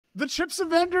The Chips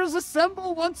Avengers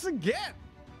assemble once again.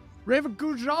 Reva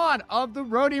Goujon of the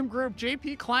Rhodium Group,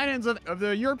 JP Kleinhans of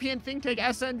the European think tank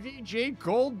SNV, Jay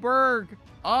Goldberg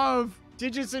of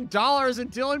Digits and Dollars,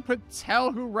 and Dylan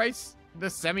Patel, who writes the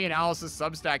SemiAnalysis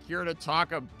Substack, here to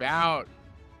talk about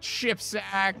Chips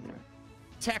Act,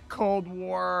 Tech Cold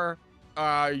War,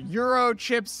 Euro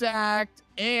Chips Act,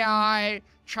 AI,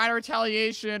 China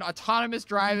retaliation, autonomous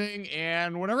driving,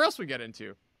 and whatever else we get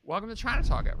into. Welcome to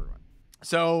ChinaTalk, everyone.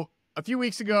 So a few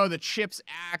weeks ago, the Chips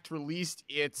Act released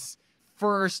its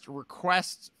first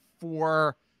request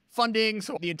for funding.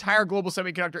 So the entire global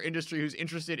semiconductor industry who's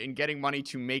interested in getting money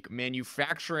to make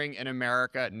manufacturing in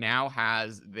America now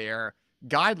has their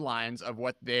guidelines of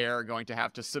what they're going to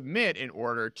have to submit in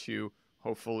order to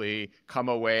hopefully come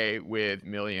away with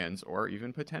millions or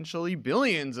even potentially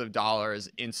billions of dollars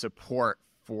in support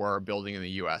for building in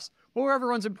the US. What were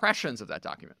everyone's impressions of that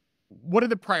document? What do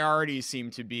the priorities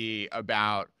seem to be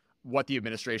about what the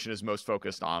administration is most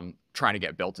focused on trying to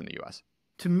get built in the US?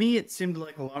 To me, it seemed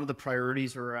like a lot of the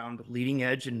priorities are around leading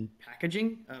edge and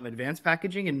packaging, advanced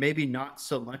packaging, and maybe not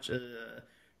so much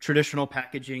traditional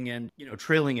packaging and,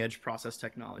 trailing edge process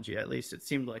technology. At least it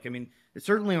seemed like. I mean, it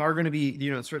certainly are going to be,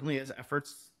 it certainly has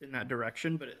efforts in that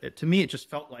direction. But to me, it just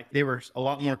felt like they were a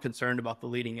lot more concerned about the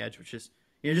leading edge, which is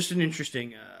just an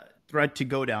interesting thread to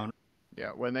go down.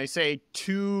 Yeah, when they say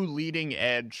 2 leading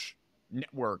edge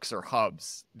networks or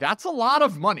hubs, that's a lot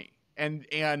of money. And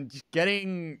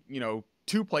getting,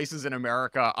 2 places in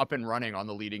America up and running on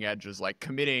the leading edge is like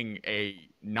committing a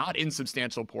not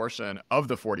insubstantial portion of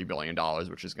the $40 billion,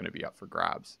 which is going to be up for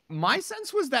grabs. My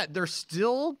sense was that they're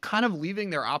still kind of leaving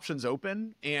their options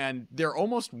open, and there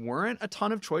almost weren't a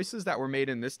ton of choices that were made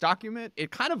in this document. It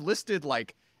kind of listed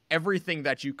like everything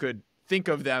that you could think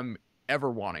of them ever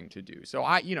wanting to do. So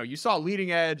you saw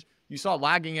leading edge, you saw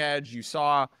lagging edge, you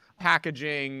saw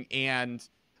packaging, and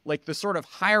like the sort of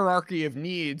hierarchy of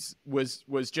needs was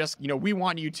just, we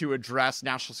want you to address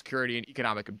national security and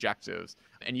economic objectives.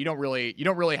 And you don't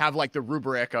really have like the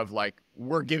rubric of like,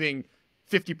 we're giving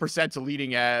 50% to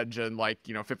leading edge and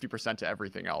 50% to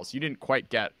everything else. You didn't quite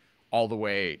get all the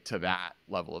way to that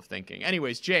level of thinking.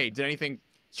 Anyways, Jay, did anything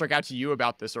strike out to you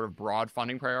about the sort of broad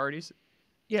funding priorities?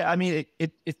 Yeah, I mean,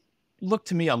 it looked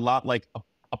to me a lot like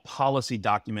a policy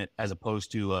document as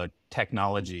opposed to a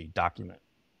technology document.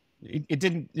 It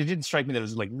didn't strike me that it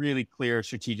was like really clear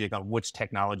strategic on which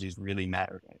technologies really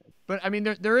mattered. But I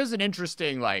mean, there is an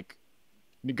interesting like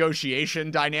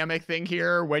negotiation dynamic thing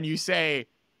here when you say,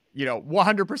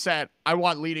 100% I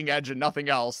want leading edge and nothing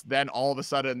else. Then all of a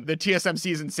sudden the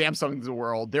TSMCs and Samsungs of the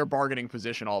world, their bargaining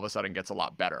position all of a sudden gets a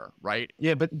lot better, right?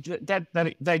 Yeah, but that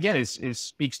again is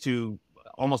speaks to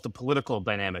almost a political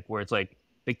dynamic where it's like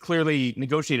they clearly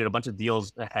negotiated a bunch of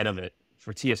deals ahead of it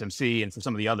for TSMC and for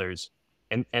some of the others.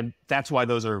 And that's why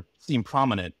those seem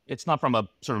prominent. It's not from a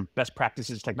sort of best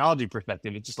practices technology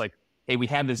perspective. It's just like, hey, we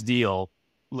have this deal.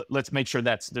 Let's make sure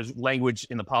there's language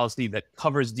in the policy that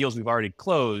covers deals we've already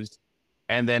closed.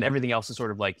 And then everything else is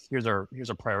sort of like, here's our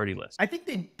priority list. I think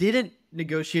they didn't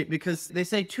negotiate because they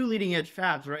say 2 leading edge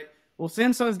fabs, right? Well,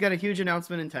 Samsung's got a huge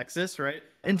announcement in Texas, right?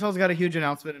 Intel's got a huge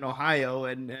announcement in Ohio,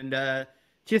 and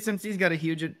TSMC's got a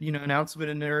huge announcement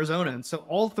in Arizona. And so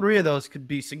all 3 of those could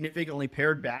be significantly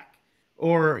pared back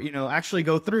or, actually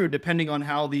go through depending on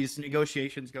how these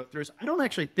negotiations go through. So I don't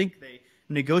actually think they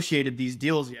negotiated these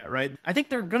deals yet, right? I think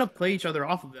they're going to play each other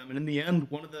off of them. And in the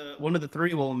end, one of the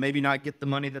 3 will maybe not get the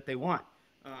money that they want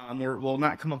or will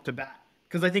not come up to bat.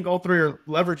 Because I think all 3 are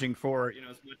leveraging for,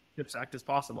 as much CHIPS Act as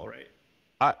possible, right?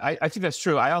 I think that's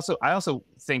true. I also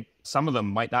think some of them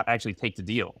might not actually take the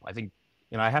deal. I think,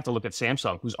 I have to look at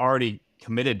Samsung, who's already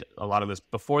committed a lot of this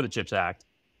before the CHIPS Act,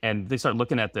 and they start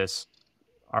looking at this.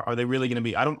 Are they really going to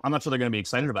be? I'm not sure they're going to be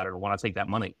excited about it or want to take that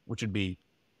money, which would be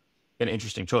an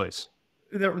interesting choice.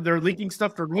 They're leaking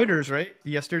stuff to Reuters, right?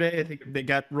 Yesterday, I think they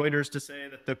got Reuters to say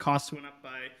that the cost went up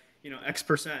by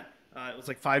X%. It was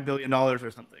like $5 billion or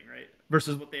something, right?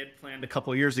 Versus what they had planned a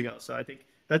couple of years ago. So I think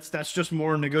that's just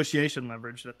more negotiation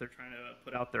leverage that they're trying to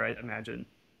put out there, I imagine.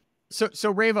 So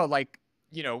Reva,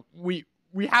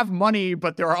 we have money,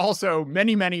 but there are also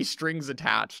many, many strings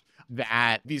attached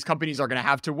that these companies are going to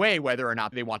have to weigh whether or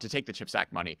not they want to take the CHIPS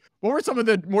Act money. What were some of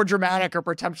the more dramatic or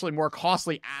potentially more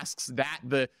costly asks that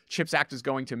the CHIPS Act is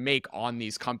going to make on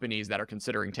these companies that are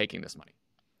considering taking this money?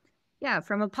 Yeah,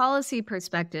 from a policy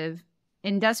perspective,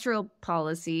 industrial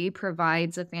policy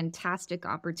provides a fantastic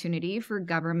opportunity for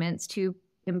governments to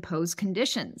impose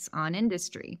conditions on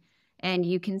industry. And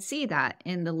you can see that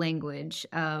in the language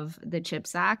of the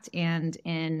CHIPS Act and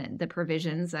in the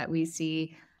provisions that we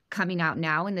see coming out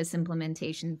now in this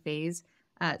implementation phase.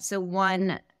 So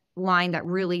one line that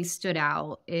really stood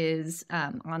out is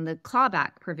on the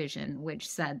clawback provision, which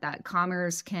said that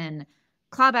Commerce can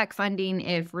claw back funding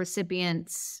if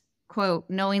recipients, quote,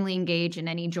 knowingly engage in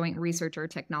any joint research or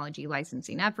technology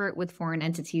licensing effort with foreign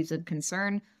entities of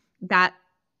concern that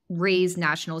raise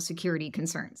national security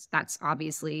concerns. That's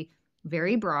obviously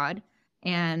very broad.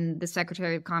 And the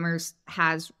Secretary of Commerce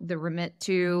has the remit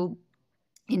to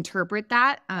interpret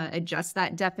that, adjust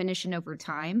that definition over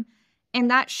time. And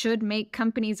that should make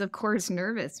companies, of course,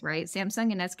 nervous, right?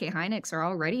 Samsung and SK Hynix are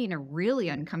already in a really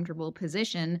uncomfortable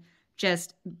position,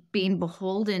 just being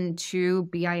beholden to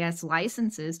BIS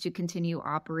licenses to continue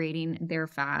operating their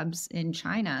fabs in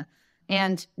China.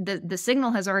 And the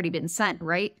signal has already been sent,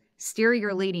 right? Steer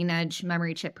your leading edge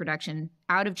memory chip production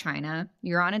out of China.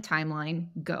 You're on a timeline,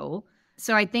 go.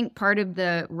 So I think part of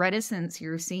the reticence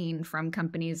you're seeing from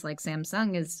companies like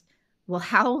Samsung is, well,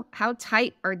 how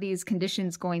tight are these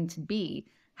conditions going to be?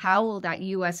 How will that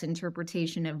US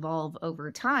interpretation evolve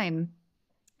over time?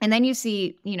 And then you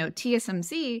see,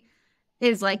 TSMC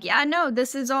is like, yeah, no,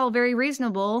 this is all very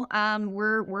reasonable.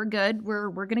 We're good. We're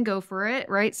going to go for it,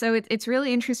 right? So it's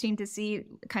really interesting to see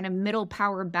kind of middle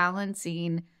power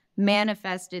balancing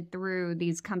manifested through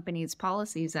these companies'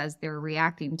 policies as they're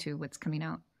reacting to what's coming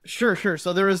out. Sure.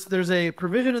 So there's a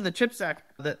provision in the CHIPS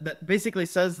Act that basically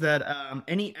says that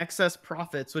any excess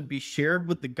profits would be shared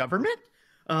with the government,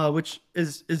 which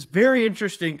is very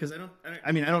interesting because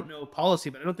I don't know policy,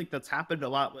 but I don't think that's happened a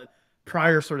lot with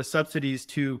prior sort of subsidies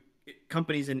to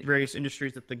companies in various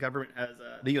industries that the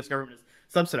U.S. government has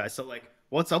subsidized. So like,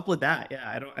 what's up with that? Yeah,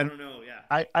 I don't know.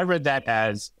 Yeah, I read that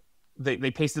as they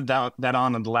pasted that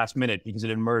on the last minute because it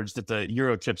emerged that the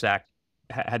Euro Chips Act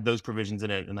had those provisions in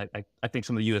it, and I think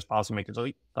some of the U.S.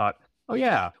 policymakers thought, oh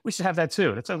yeah, we should have that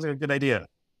too. That sounds like a good idea.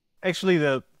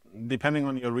 Actually, depending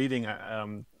on your reading,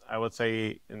 I would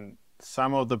say in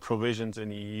some of the provisions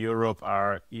in Europe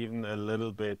are even a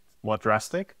little bit more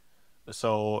drastic.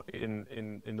 So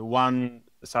in one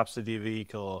subsidy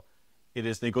vehicle, it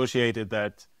is negotiated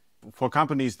that for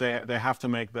companies, they have to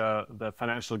make the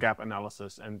financial gap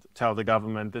analysis and tell the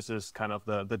government this is kind of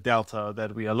the delta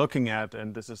that we are looking at,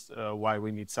 and this is why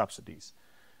we need subsidies.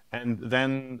 And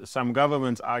then some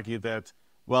governments argue that,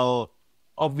 well,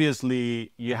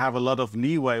 obviously you have a lot of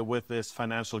leeway with this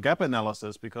financial gap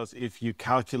analysis because if you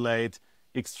calculate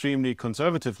extremely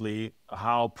conservatively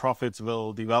how profits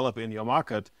will develop in your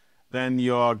market, then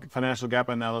your financial gap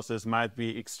analysis might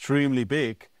be extremely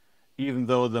big, even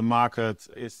though the market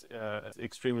is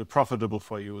extremely profitable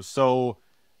for you. So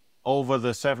over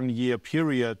the 7-year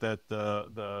period that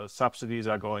the subsidies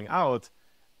are going out,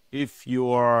 if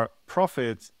your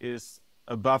profit is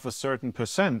above a certain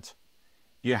percent,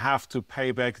 you have to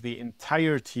pay back the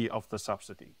entirety of the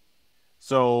subsidy.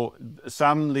 So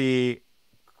suddenly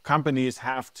companies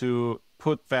have to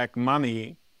put back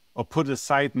money or put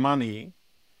aside money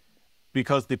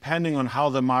because depending on how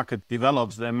the market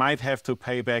develops, they might have to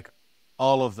pay back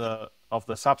all of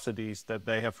the subsidies that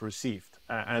they have received.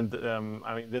 And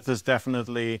this is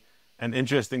definitely an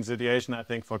interesting situation, I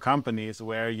think, for companies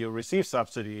where you receive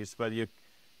subsidies, but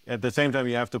at the same time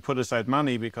you have to put aside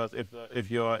money because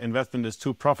if your investment is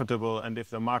too profitable and if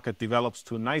the market develops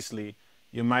too nicely,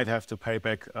 you might have to pay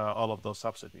back all of those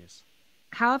subsidies.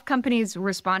 How have companies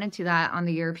responded to that on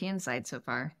the European side so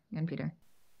far, Jan-Peter?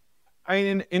 I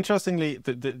mean, interestingly,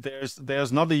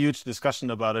 there's not a huge discussion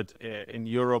about it in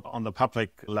Europe on the public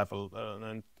level,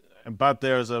 but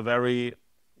there's a very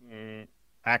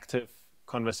active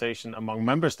conversation among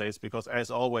member states because,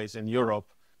 as always in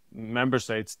Europe, member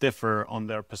states differ on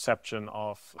their perception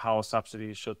of how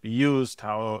subsidies should be used,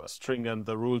 how stringent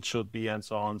the rules should be, and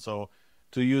so on. So,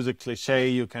 to use a cliche,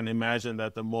 you can imagine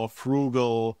that the more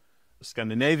frugal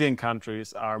Scandinavian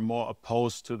countries are more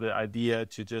opposed to the idea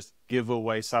to just give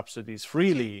away subsidies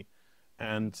freely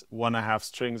and want to have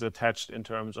strings attached in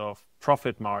terms of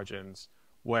profit margins,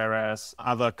 whereas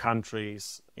other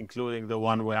countries, including the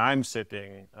one where I'm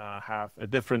sitting, have a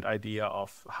different idea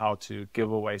of how to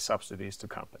give away subsidies to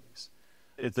companies.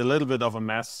 It's a little bit of a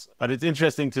mess, but it's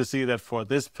interesting to see that for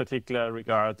this particular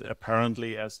regard,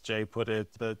 apparently, as Jay put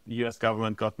it, the US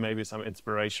government got maybe some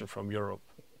inspiration from Europe,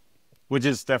 which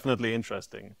is definitely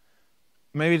interesting.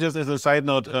 Maybe just as a side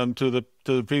note to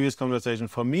the previous conversation,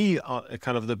 for me,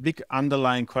 kind of the big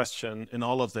underlying question in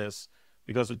all of this,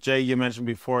 because Jay, you mentioned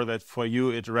before that for you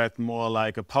it read more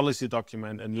like a policy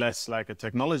document and less like a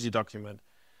technology document.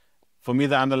 For me,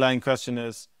 the underlying question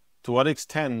is, to what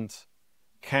extent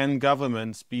can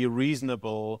governments be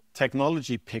reasonable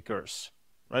technology pickers,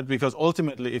 right? Because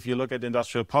ultimately, if you look at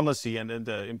industrial policy and in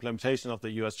the implementation of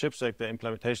the US Chips Act, the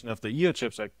implementation of the EU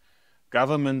Chips Act,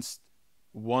 governments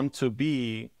want to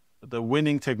be the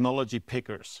winning technology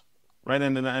pickers, right?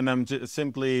 And I'm just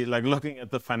simply like looking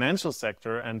at the financial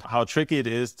sector and how tricky it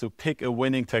is to pick a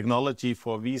winning technology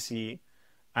for VC.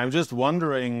 I'm just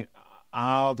wondering,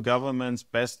 are the governments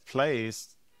best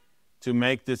placed to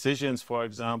make decisions? For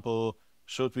example,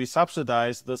 should we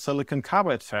subsidize the silicon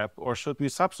carbide fab, or should we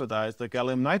subsidize the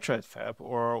gallium nitride fab?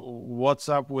 Or what's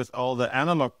up with all the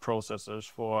analog processors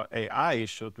for AI?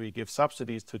 Should we give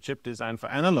subsidies to chip design for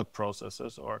analog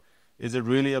processors? Or is it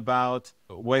really about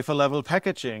wafer level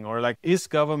packaging? Or like, is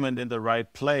government in the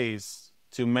right place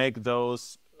to make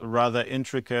those rather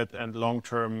intricate and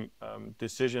long-term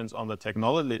decisions on the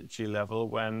technology level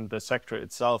when the sector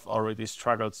itself already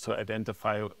struggles to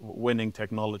identify winning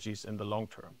technologies in the long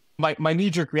term? My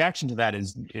knee-jerk reaction to that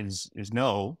is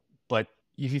no. But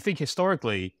if you think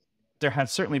historically, there have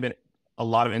certainly been a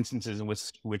lot of instances in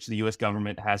which the U.S.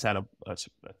 government has had a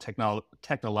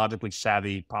technologically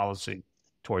savvy policy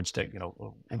towards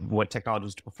what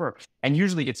technologies to prefer, and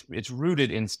usually it's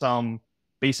rooted in some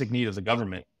basic need of the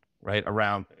government, right?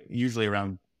 Usually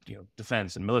around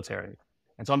defense and military.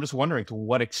 And so I'm just wondering to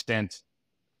what extent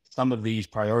some of these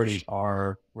priorities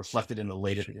are reflected in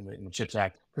the CHIPS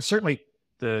Act. Because certainly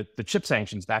the chip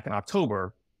sanctions back in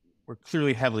October were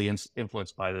clearly heavily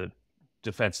influenced by the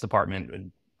Defense Department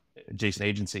and adjacent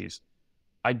agencies.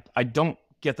 I don't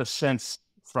get the sense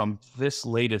from this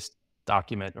latest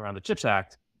document around the CHIPS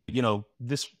Act,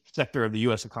 this sector of the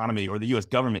U.S. economy or the U.S.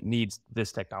 government needs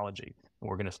this technology, and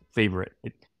we're going to favor it.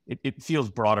 It feels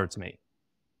broader to me.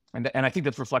 And I think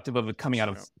that's reflective of it coming out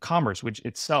of commerce, which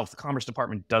itself, the Commerce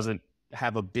Department doesn't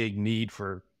have a big need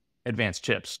for advanced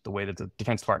chips the way that the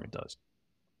Defense Department does.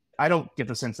 I don't get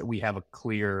the sense that we have a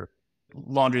clear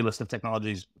laundry list of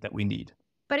technologies that we need.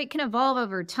 But it can evolve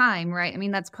over time, right? I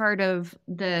mean, that's part of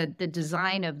the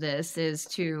design of this, is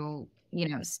to,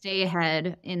 stay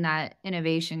ahead in that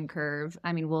innovation curve.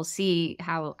 I mean, we'll see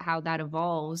how that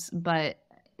evolves, but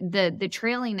the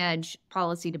trailing edge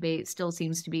policy debate still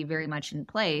seems to be very much in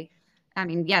play. I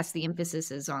mean, yes, the emphasis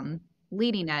is on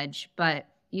leading edge, but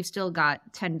you've still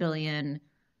got $10 billion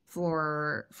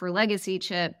for legacy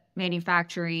chip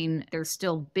manufacturing. There's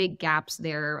still big gaps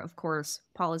there. Of course,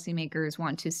 policymakers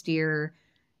want to steer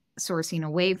sourcing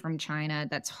away from China.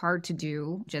 That's hard to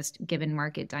do, just given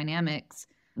market dynamics.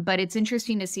 But it's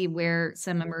interesting to see where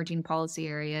some emerging policy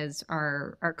areas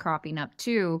are cropping up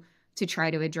too, to try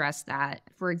to address that.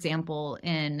 For example,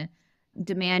 in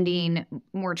demanding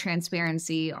more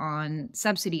transparency on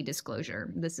subsidy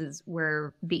disclosure. This is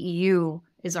where the EU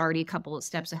is already a couple of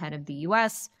steps ahead of the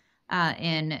US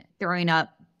in throwing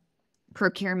up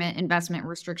procurement investment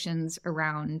restrictions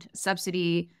around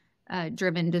subsidy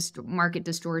driven market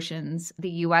distortions. The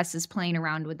US is playing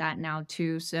around with that now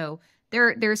too. So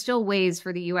there are still ways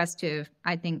for the US to,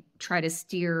 I think, try to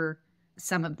steer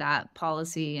some of that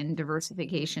policy and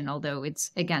diversification, although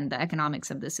it's, again, the economics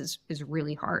of this is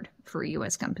really hard for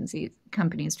US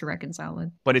companies to reconcile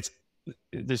with. But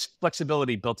there's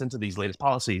flexibility built into these latest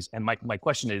policies. And my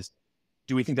question is,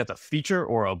 do we think that's a feature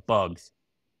or a bug?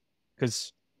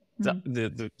 Because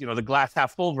the glass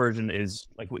half full version is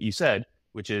like what you said,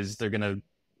 which is they're going to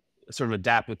sort of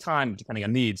adapt with time depending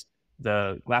on needs.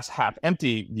 The glass half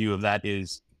empty view of that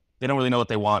is they don't really know what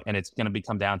they want, and it's going to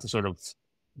come down to sort of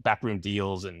backroom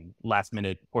deals and last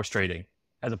minute horse trading,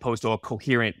 as opposed to a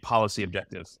coherent policy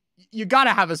objective. You got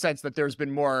to have a sense that there's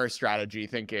been more strategy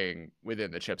thinking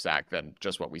within the CHIPS Act than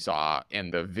just what we saw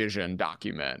in the vision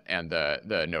document and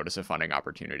the notice of funding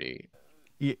opportunity.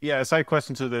 Yeah, a side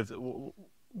question to this.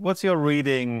 What's your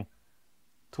reading?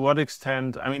 To what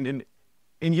extent? I mean,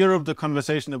 in Europe, the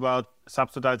conversation about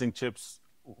subsidizing chips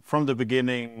from the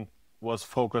beginning was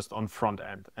focused on front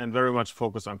end and very much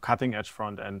focused on cutting edge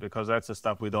front end, because that's the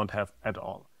stuff we don't have at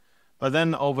all. But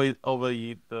then over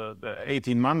the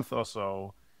 18 months or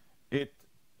so, it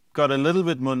got a little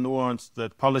bit more nuanced,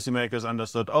 that policymakers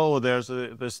understood, there's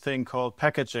this thing called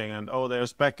packaging, and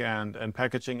there's back end, and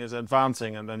packaging is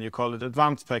advancing, and then you call it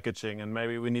advanced packaging, and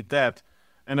maybe we need that.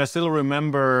 And I still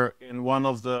remember in one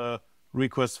of the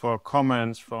requests for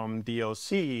comments from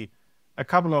DOC, a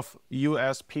couple of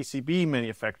US PCB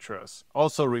manufacturers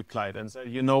also replied and said,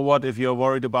 you know what, if you're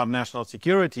worried about national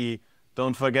security,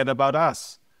 don't forget about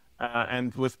us.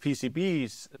 And with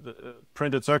PCBs,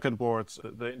 printed circuit boards,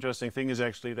 the interesting thing is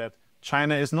actually that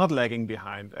China is not lagging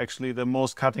behind. Actually, the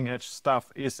most cutting edge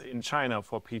stuff is in China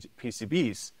for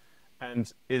PCBs.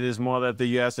 And it is more that the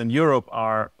US and Europe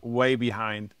are way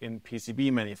behind in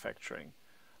PCB manufacturing.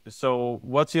 So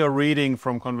what's your reading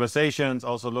from conversations,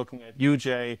 also looking at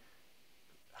UJ?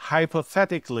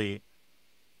 Hypothetically,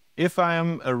 if I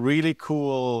am a really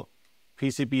cool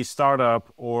PCB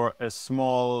startup or a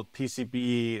small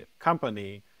PCB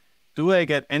company, do they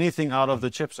get anything out of the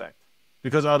Chips Act?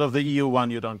 Because out of the EU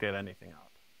one, you don't get anything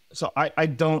out. So I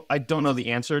don't know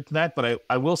the answer to that, but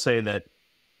I will say that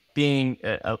being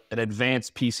an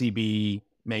advanced PCB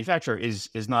manufacturer is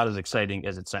not as exciting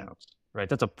as it sounds, right?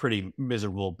 That's a pretty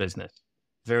miserable business,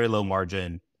 very low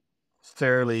margin,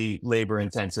 fairly labor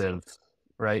intensive,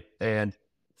 right? And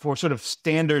for sort of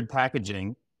standard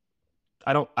packaging,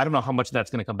 I don't know how much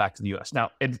that's going to come back to the U.S.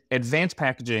 Now, advanced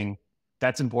packaging,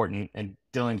 that's important, and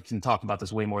Dylan can talk about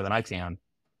this way more than I can.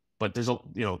 But there's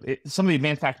some of the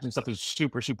advanced packaging stuff is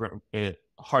super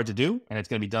hard to do, and it's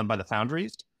going to be done by the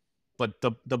foundries. But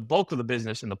the bulk of the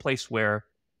business and the place where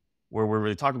we're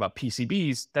really talking about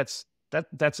PCBs, that's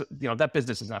that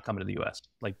business is not coming to the U.S.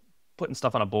 Like putting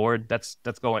stuff on a board, that's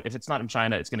going. If it's not in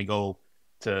China, it's going to go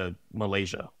to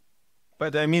Malaysia.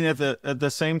 But I mean, at the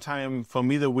same time, for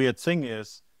me, the weird thing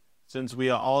is, since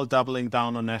we are all doubling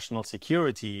down on national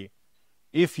security,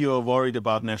 if you are worried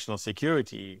about national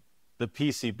security, the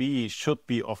PCB should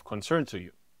be of concern to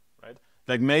you, right?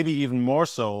 Like maybe even more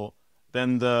so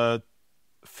than the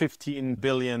 15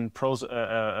 billion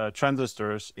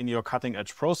transistors in your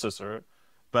cutting-edge processor,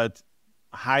 but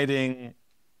hiding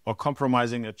or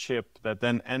compromising a chip that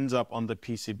then ends up on the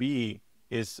PCB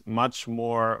is much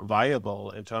more viable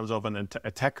in terms of an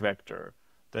attack vector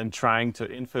than trying to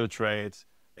infiltrate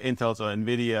Intel's or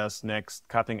NVIDIA's next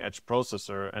cutting-edge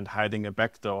processor and hiding a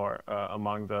backdoor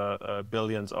among the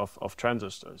billions of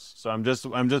transistors. So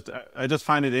I just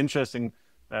find it interesting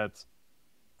that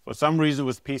for some reason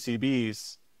with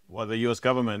PCBs, well, the U.S.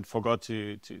 government forgot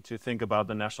to think about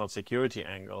the national security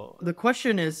angle. The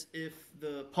question is if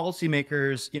the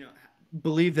policymakers,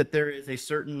 believe that there is a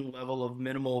certain level of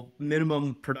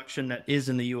minimum production that is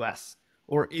in the U.S.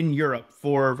 or in Europe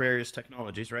for various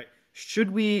technologies, right?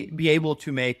 Should we be able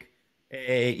to make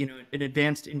an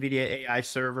advanced NVIDIA AI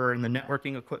server and the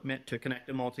networking equipment to connect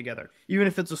them all together, even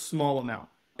if it's a small amount?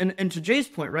 And to Jay's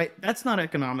point, right, that's not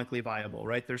economically viable,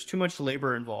 right? There's too much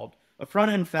labor involved. A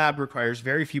front-end fab requires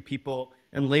very few people,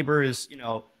 and labor is,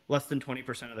 less than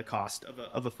 20% of the cost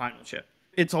of a final chip.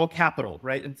 It's all capital,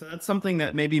 right? And so that's something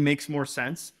that maybe makes more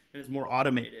sense and is more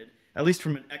automated, at least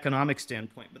from an economic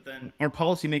standpoint. But then are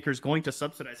policymakers going to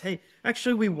subsidize, hey,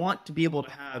 actually, we want to be able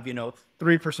to have,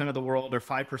 3% of the world or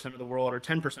 5% of the world or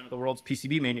 10% of the world's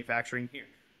PCB manufacturing here?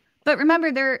 But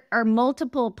remember, there are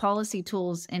multiple policy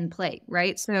tools in play,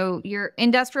 right? So your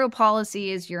industrial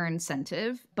policy is your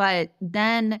incentive, but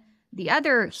then the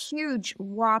other huge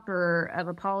whopper of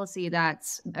a policy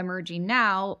that's emerging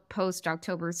now, post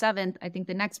October 7th, I think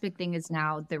the next big thing is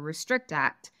now the Restrict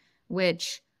Act,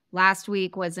 which last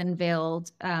week was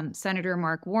unveiled. Senator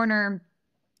Mark Warner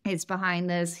is behind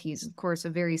this. He's, of course, a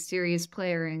very serious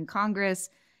player in Congress.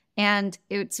 And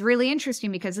it's really interesting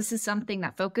because this is something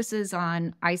that focuses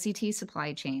on ICT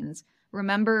supply chains.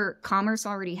 Remember, Commerce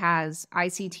already has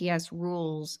ICTS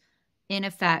rules in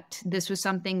effect. This was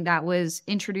something that was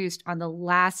introduced on the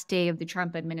last day of the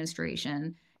Trump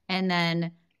administration and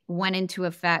then went into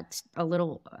effect a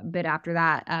little bit after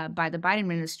that by the Biden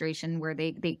administration, where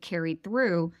they carried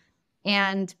through.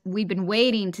 And we've been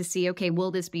waiting to see, okay,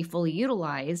 will this be fully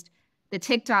utilized? The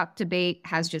TikTok debate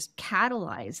has just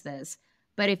catalyzed this.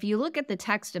 But if you look at the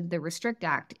text of the Restrict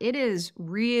Act, it is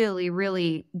really,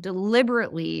 really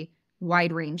deliberately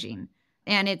wide-ranging.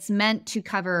 And it's meant to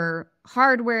cover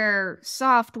hardware,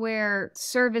 software,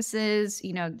 services,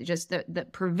 just the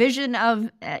provision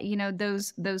of,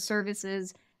 those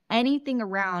services, anything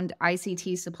around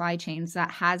ICT supply chains that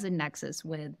has a nexus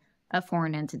with a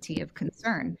foreign entity of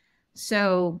concern.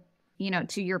 So,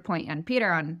 to your point, and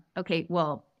Peter, on, okay,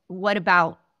 well, what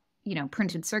about,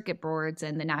 printed circuit boards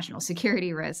and the national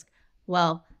security risk?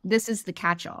 Well, this is the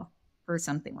catch-all for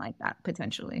something like that,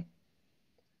 potentially.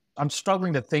 I'm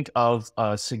struggling to think of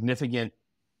a significant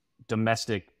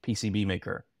domestic PCB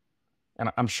maker.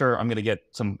 And I'm sure I'm going to get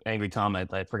some angry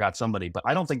comment that I forgot somebody, but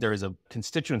I don't think there is a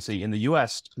constituency in the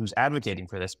U.S. who's advocating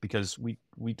for this, because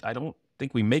I don't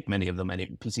think we make many of them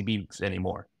PCBs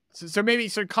anymore. So maybe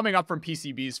coming up from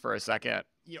PCBs for a second,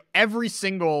 every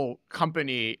single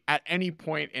company at any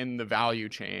point in the value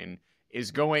chain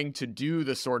is going to do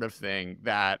the sort of thing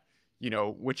that,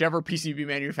 whichever PCB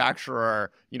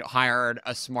manufacturer, hired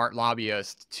a smart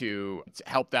lobbyist to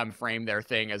help them frame their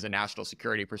thing as a national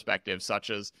security perspective, such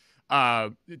as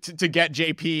to get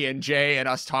JP and Jay and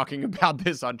us talking about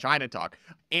this on ChinaTalk.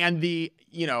 And the,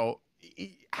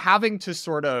 having to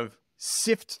sort of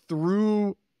sift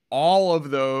through all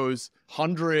of those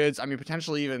hundreds,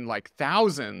 potentially even like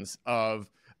thousands of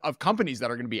companies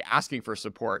that are going to be asking for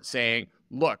support, saying,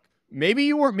 look, maybe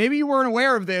you weren't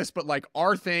aware of this, but like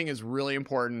our thing is really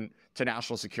important to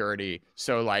national security.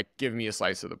 So like, give me a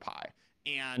slice of the pie.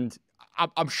 And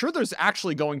I'm sure there's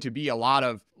actually going to be a lot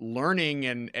of learning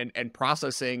and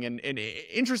processing. And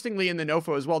interestingly, in the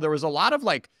NOFO as well, there was a lot of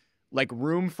like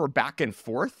room for back and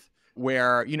forth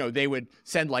where, you know, they would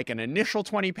send like an initial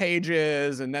 20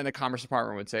 pages and then the Commerce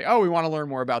Department would say, oh, we want to learn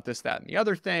more about this, that, and the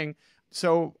other thing.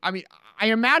 So, I mean, I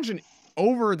imagine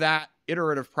over that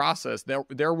iterative process,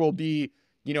 there will be,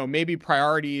 you know, maybe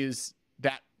priorities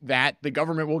that the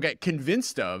government will get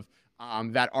convinced of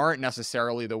that aren't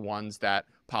necessarily the ones that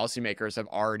policymakers have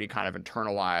already kind of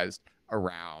internalized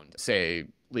around, say,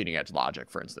 leading edge logic,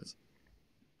 for instance.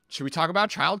 Should we talk about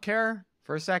childcare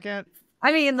for a second?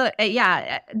 I mean, the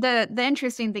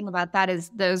interesting thing about that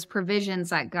is those provisions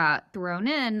that got thrown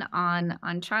in on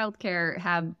childcare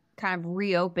have kind of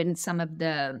reopened some of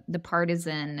the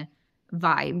partisan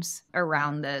vibes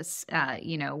around this,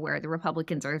 you know, where the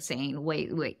Republicans are saying,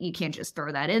 wait, you can't just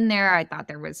throw that in there. I thought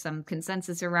there was some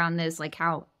consensus around this. Like,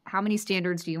 how many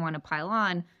standards do you want to pile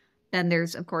on? Then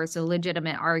there's, of course, a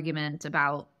legitimate argument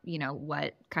about, you know,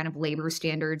 what kind of labor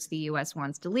standards the U.S.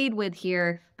 wants to lead with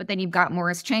here. But then you've got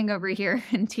Morris Chang over here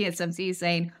in TSMC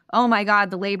saying, oh, my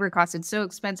God, the labor cost is so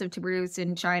expensive to produce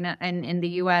in China and in the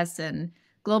U.S. and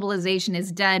globalization is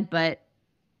dead. But,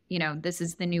 you know, this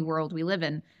is the new world we live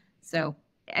in. So,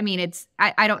 I mean,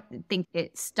 I don't think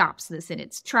it stops this in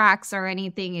its tracks or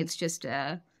anything. It's just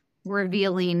a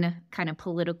revealing kind of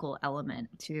political element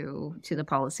to the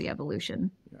policy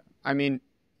evolution. Yeah. I mean,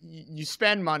 you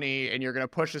spend money and you're going to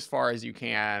push as far as you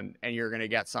can, and you're going to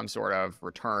get some sort of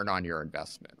return on your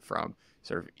investment from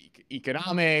sort of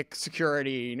economic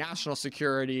security, national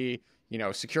security, you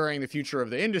know, securing the future of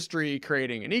the industry,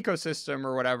 creating an ecosystem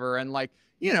or whatever. And like,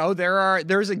 you know,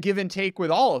 there's a give and take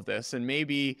with all of this. And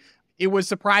maybe it was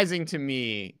surprising to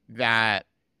me that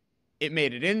it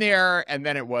made it in there, and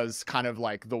then it was kind of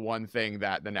like the one thing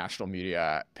that the national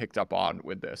media picked up on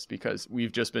with this, because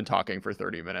we've just been talking for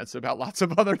 30 minutes about lots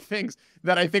of other things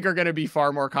that I think are going to be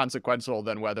far more consequential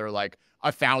than whether like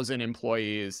 1,000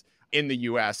 employees in the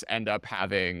US end up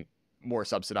having more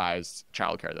subsidized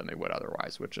childcare than they would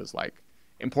otherwise, which is like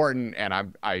important. And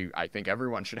I think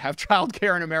everyone should have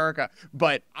childcare in America,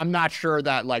 but I'm not sure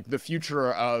that like the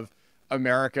future of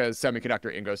America's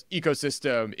semiconductor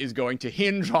ecosystem is going to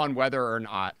hinge on whether or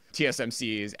not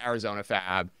TSMC's Arizona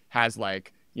fab has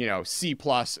like, you know, C+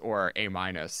 or A-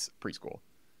 preschool.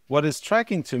 What is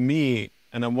striking to me,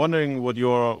 and I'm wondering what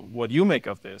you make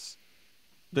of this,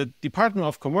 the Department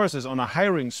of Commerce is on a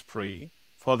hiring spree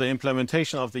for the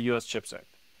implementation of the US Chips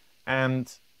Act.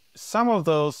 And some of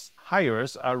those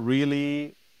hires are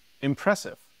really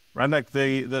impressive, right? Like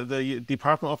the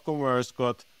Department of Commerce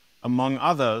got, among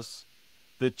others,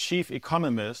 the chief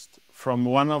economist from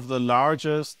one of the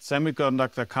largest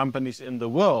semiconductor companies in the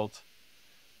world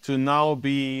to now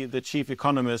be the chief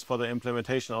economist for the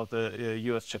implementation of the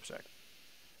US Chips Act.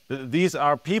 These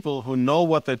are people who know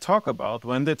what they talk about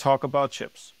when they talk about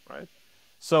chips, right?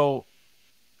 So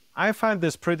I find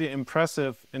this pretty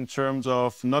impressive in terms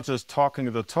of not just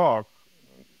talking the talk,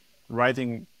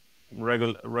 writing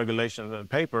regulations on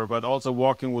paper, but also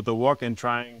walking with the walk and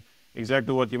trying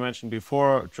exactly what you mentioned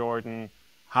before, Jordan.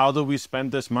 How do we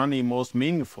spend this money most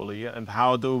meaningfully, and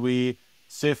how do we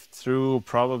sift through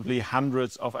probably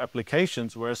hundreds of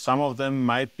applications where some of them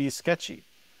might be sketchy?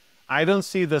 I don't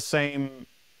see the same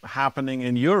happening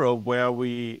in Europe, where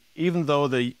we, even though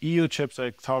the EU Chips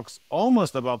Act talks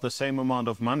almost about the same amount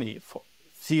of money,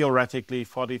 theoretically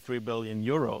 43 billion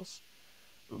euros,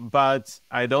 but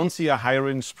I don't see a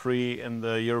hiring spree in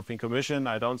the European Commission.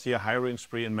 I don't see a hiring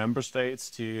spree in member states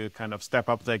to kind of step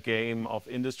up their game of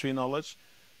industry knowledge.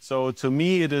 So to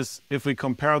me, it is, if we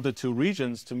compare the two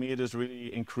regions, to me, it is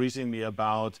really increasingly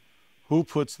about who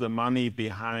puts the money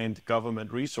behind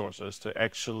government resources to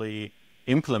actually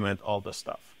implement all this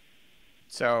stuff.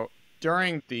 So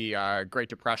during the Great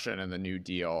Depression and the New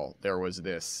Deal, there was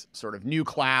this sort of new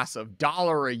class of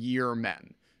 $1-a-year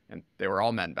men, and they were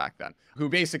all men back then, who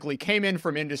basically came in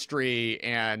from industry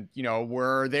and, you know,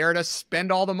 were there to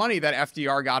spend all the money that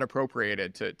FDR got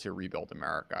appropriated to rebuild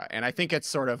America. And I think it's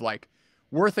sort of like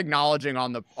worth acknowledging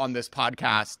on this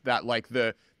podcast that like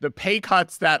the pay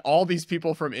cuts that all these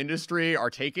people from industry are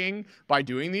taking by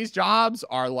doing these jobs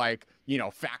are like, you know,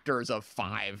 factors of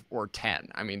 5 or 10.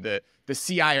 I mean, the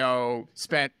CIO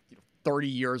spent 30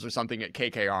 years or something at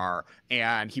KKR,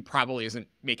 and he probably isn't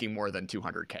making more than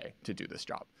 $200K to do this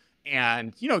job.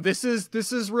 And, you know, this is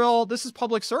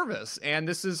public service. And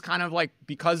this is kind of like,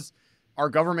 because our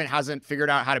government hasn't figured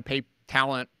out how to pay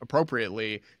talent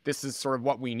appropriately, this is sort of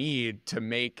what we need to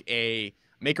make a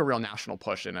real national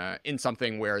push in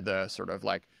something where the sort of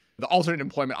like the alternate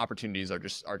employment opportunities are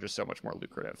just so much more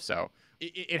lucrative. So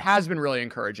it has been really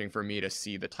encouraging for me to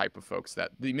see the type of folks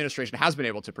that the administration has been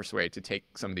able to persuade to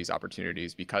take some of these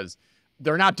opportunities, because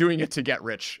they're not doing it to get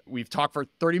rich. We've talked for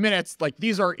 30 minutes. Like,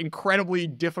 these are incredibly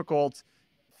difficult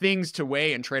things to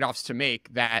weigh and trade-offs to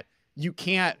make that you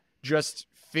can't just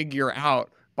figure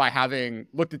out by having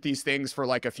looked at these things for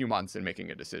like a few months and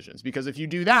making a decisions. Because if you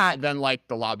do that, then like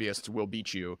the lobbyists will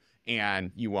beat you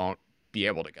and you won't be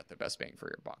able to get the best bang for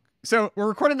your buck. So we're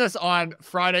recording this on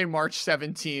Friday, March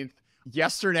 17th.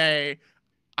 Yesterday,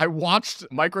 I watched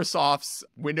Microsoft's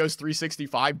Windows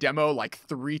 365 demo like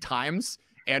 3 times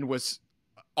and was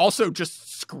also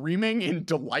just screaming in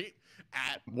delight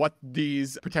at what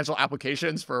these potential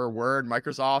applications for Word,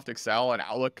 Microsoft, Excel, and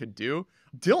Outlook could do.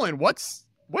 Dylan,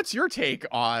 what's your take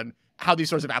on how these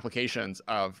sorts of applications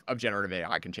of generative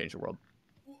AI can change the world?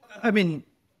 I mean,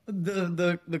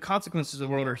 the consequences of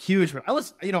the world are huge, but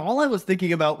all I was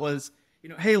thinking about was,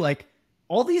 hey, like,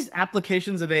 all these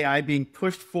applications of AI being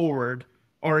pushed forward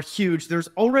are huge. There's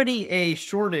already a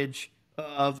shortage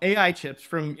of AI chips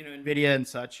from, NVIDIA and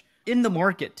such in the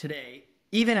market today,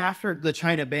 even after the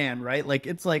China ban, right? Like,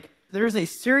 it's like there's a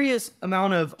serious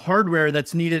amount of hardware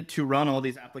that's needed to run all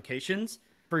these applications.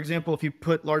 For example, if you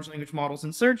put large language models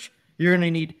in search, you're going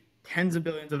to need tens of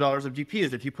billions of dollars of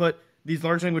GPUs. If you put these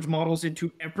large language models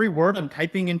into every word I'm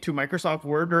typing into Microsoft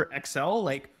Word or Excel,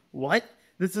 like, what?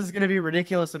 This is going to be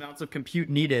ridiculous amounts of compute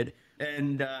needed.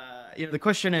 And the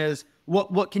question is,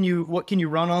 what can you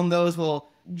run on those? Well,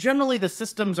 generally the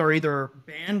systems are either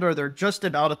banned or they're just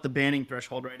about at the banning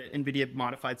threshold, right? NVIDIA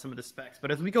modified some of the specs.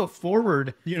 But as we go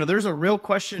forward, there's a real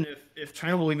question if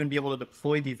China will even be able to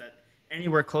deploy these at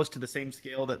anywhere close to the same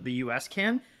scale that the US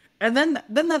can. And then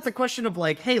that's a question of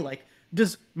like, hey, like,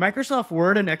 does Microsoft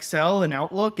Word and Excel and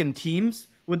Outlook and Teams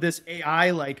with this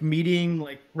AI like meeting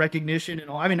like recognition and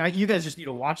all? I mean, you guys just need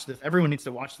to watch this. Everyone needs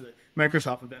to watch the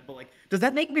Microsoft event. But like, does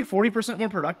that make me 40% more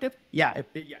productive? Yeah,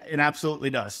 it absolutely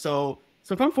does. So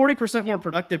if I'm 40% more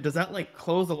productive, does that like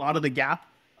close a lot of the gap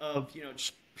of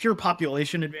just pure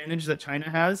population advantage that China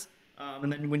has?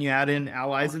 And then when you add in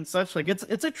allies and such, like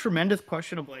it's a tremendous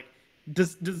question of like,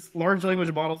 does large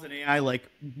language models and AI like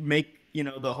make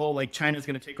the whole like China's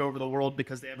going to take over the world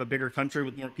because they have a bigger country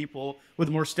with more people, with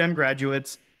more STEM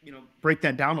graduates, break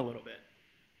that down a little bit.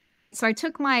 So I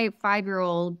took my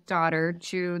 5-year-old daughter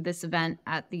to this event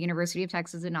at the University of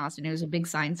Texas in Austin. It was a big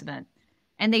science event.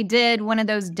 And they did one of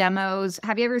those demos.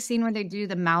 Have you ever seen where they do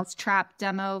the mousetrap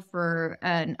demo for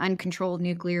an uncontrolled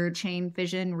nuclear chain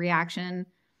fission reaction?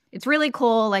 It's really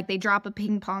cool. Like, they drop a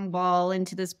ping pong ball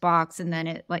into this box and then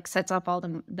it like sets up all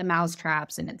the mouse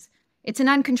traps, and it's an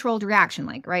uncontrolled reaction,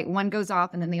 like, right? One goes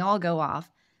off and then they all go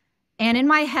off. And in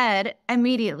my head,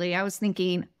 immediately I was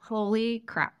thinking, holy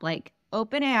crap, like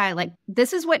OpenAI, like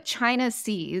this is what China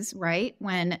sees, right?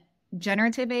 When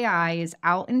generative AI is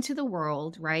out into the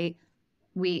world, right?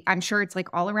 I'm sure it's like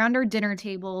all around our dinner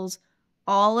tables,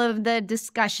 all of the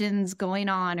discussions going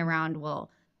on around, well,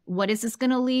 what is this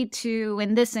going to lead to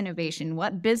in this innovation?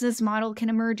 What business model can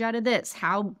emerge out of this?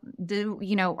 How do,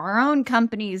 our own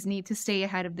companies need to stay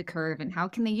ahead of the curve, and how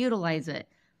can they utilize it?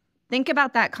 Think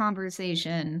about that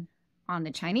conversation on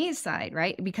the Chinese side,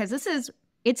 right? Because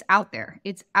it's out there.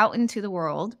 It's out into the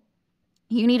world.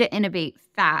 You need to innovate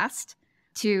fast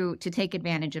to take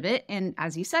advantage of it. And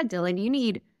as you said, Dylan, you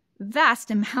need vast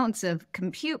amounts of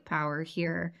compute power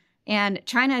here. And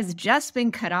China has just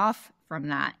been cut off from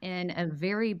that in a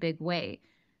very big way.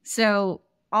 So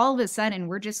all of a sudden,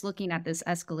 we're just looking at this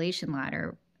escalation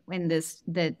ladder when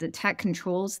the tech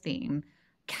controls theme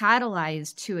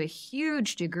catalyzed to a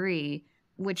huge degree,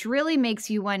 which really makes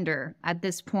you wonder at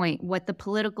this point what the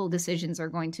political decisions are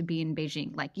going to be in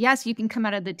Beijing. Like, yes, you can come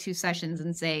out of the 2 sessions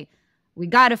and say, we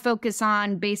got to focus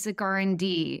on basic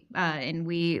R&D, and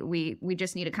we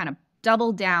just need to kind of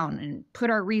double down and put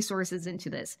our resources into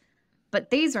this. But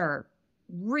these are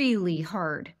really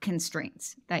hard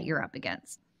constraints that you're up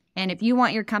against. And if you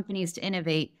want your companies to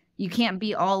innovate, you can't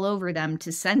be all over them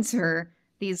to censor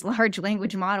these large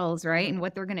language models, right? And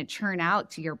what they're going to churn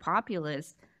out to your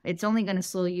populace. It's only going to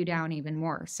slow you down even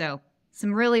more. So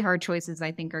some really hard choices,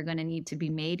 I think, are going to need to be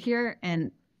made here.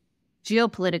 And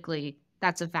geopolitically,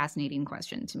 that's a fascinating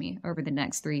question to me over the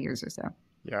next 3 years or so.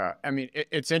 Yeah, I mean,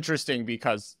 it's interesting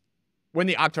because when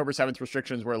the October 7th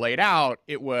restrictions were laid out,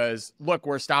 it was, look,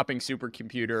 we're stopping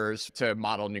supercomputers to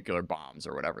model nuclear bombs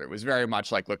or whatever. It was very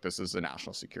much like, look, this is a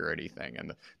national security thing.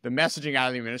 And the messaging out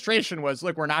of the administration was,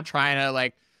 look, we're not trying to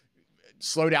like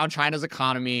slow down China's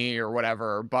economy or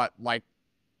whatever, but like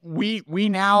we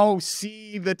now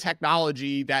see the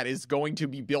technology that is going to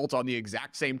be built on the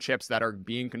exact same chips that are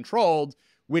being controlled.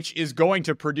 which is going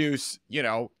to produce,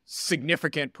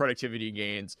 significant productivity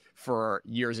gains for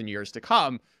years and years to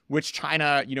come, which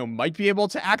China, might be able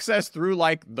to access through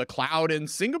like the cloud in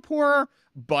Singapore,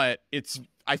 but it's,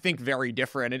 I think, very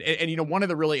different. And one of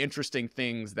the really interesting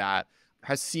things that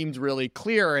has seemed really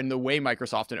clear in the way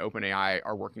Microsoft and OpenAI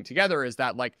are working together is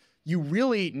that like you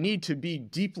really need to be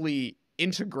deeply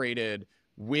integrated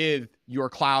with your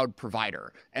cloud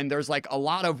provider. And there's like a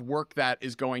lot of work that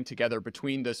is going together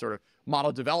between the sort of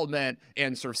model development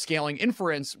and sort of scaling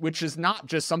inference, which is not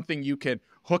just something you can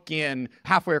hook in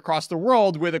halfway across the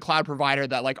world with a cloud provider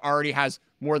that like already has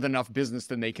more than enough business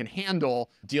than they can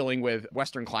handle dealing with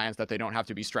Western clients that they don't have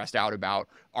to be stressed out about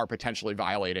are potentially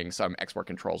violating some export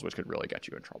controls, which could really get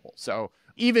you in trouble. So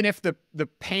even if the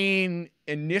pain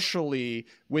initially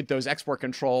with those export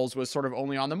controls was sort of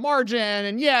only on the margin,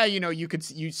 and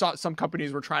you saw some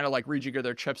companies were trying to like rejigger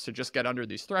their chips to just get under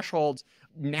these thresholds.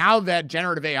 Now that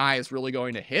generative AI is really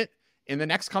going to hit in the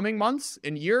next coming months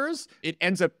and years, it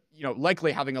ends up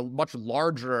likely having a much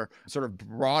larger, sort of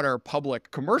broader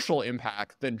public commercial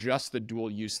impact than just the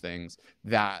dual use things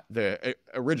that the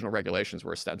original regulations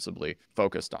were ostensibly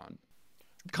focused on.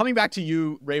 Coming back to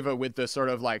you, Reva, with the sort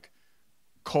of like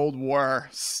Cold War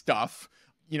stuff,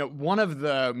 one of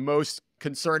the most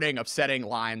concerning, upsetting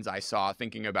lines I saw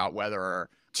thinking about whether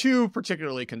two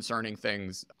particularly concerning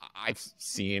things I've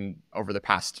seen over the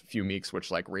past few weeks,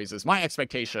 which like raises my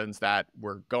expectations that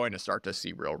we're going to start to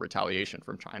see real retaliation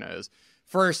from China, is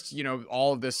first,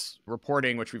 all of this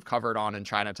reporting, which we've covered on in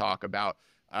ChinaTalk about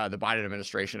the Biden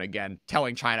administration, again,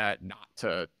 telling China not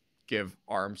to give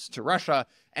arms to Russia.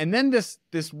 And then this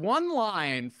one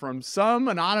line from some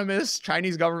anonymous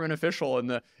Chinese government official in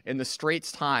the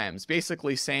Straits Times,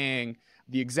 basically saying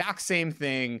the exact same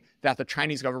thing that the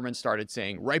Chinese government started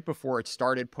saying right before it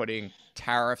started putting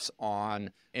tariffs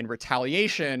on in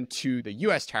retaliation to the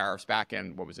US tariffs back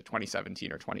in,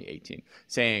 2017 or 2018,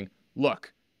 saying,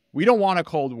 look, we don't want a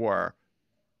Cold War,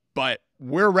 but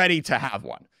we're ready to have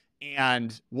one.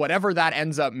 And whatever that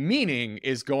ends up meaning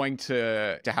is going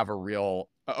to have a real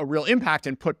impact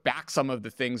and put back some of the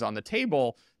things on the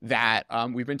table that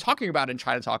we've been talking about in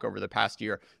ChinaTalk over the past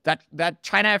year that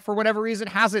China, for whatever reason,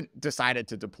 hasn't decided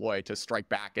to deploy to strike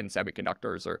back in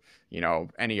semiconductors or,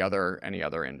 any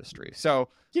other industry. So,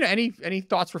 any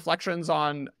thoughts, reflections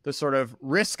on the sort of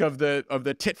risk of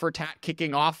the tit for tat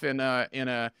kicking off in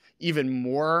a even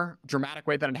more dramatic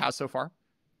way than it has so far?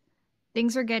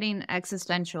 Things are getting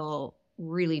existential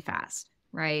really fast,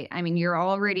 right? I mean, you're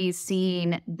already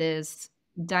seeing this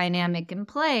dynamic in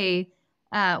play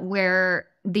where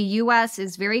the U.S.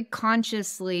 is very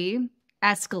consciously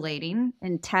escalating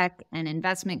in tech and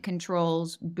investment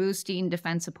controls, boosting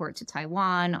defense support to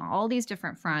Taiwan, all these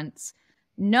different fronts,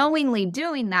 knowingly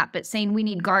doing that, but saying we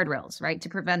need guardrails, right, to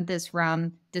prevent this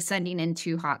from descending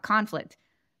into hot conflict.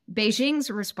 Beijing's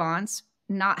response,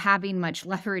 not having much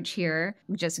leverage here,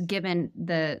 just given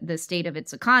the state of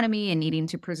its economy and needing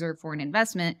to preserve foreign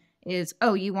investment, is,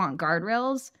 oh, you want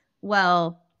guardrails?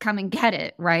 Well, come and get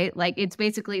it, right? Like, it's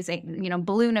basically saying,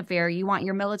 balloon affair, you want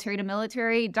your military to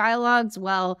military dialogues?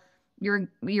 Well, you're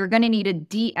going to need to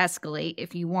de-escalate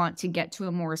if you want to get to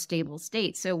a more stable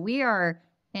state. So we are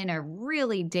in a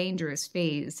really dangerous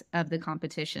phase of the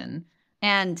competition.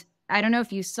 And I don't know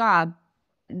if you saw,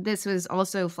 this was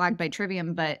also flagged by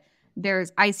Trivium, but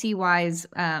there's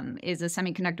ICWise is a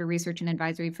semiconductor research and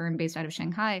advisory firm based out of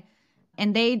Shanghai.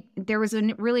 And there was a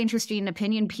really interesting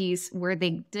opinion piece where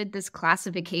they did this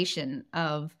classification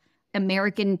of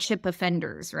American chip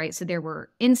offenders, right? So there were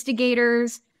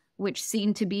instigators, which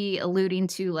seemed to be alluding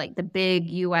to like the big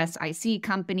US IC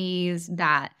companies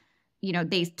that,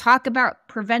 they talk about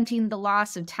preventing the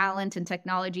loss of talent and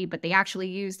technology, but they actually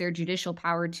use their judicial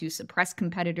power to suppress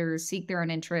competitors, seek their own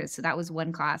interests. So that was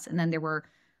one class. And then there were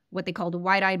what they called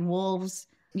wide-eyed wolves,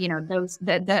 those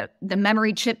the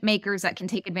memory chip makers that can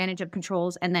take advantage of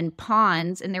controls, and then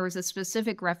pawns. And there was a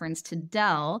specific reference to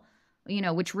Dell,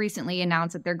 which recently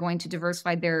announced that they're going to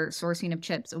diversify their sourcing of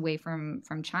chips away from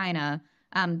China,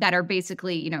 that are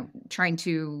basically, trying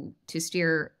to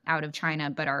steer out of China,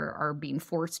 but are being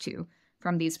forced to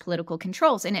from these political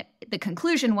controls. And the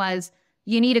conclusion was,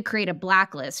 you need to create a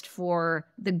blacklist for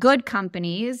the good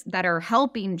companies that are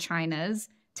helping China's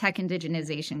tech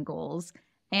indigenization goals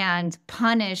and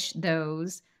punish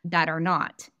those that are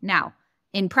not. Now,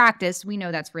 in practice, we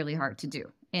know that's really hard to do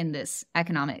in this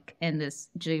economic and this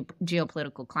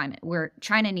geopolitical climate where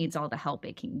China needs all the help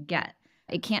it can get.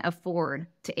 It can't afford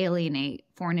to alienate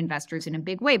foreign investors in a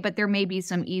big way, but there may be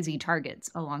some easy targets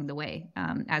along the way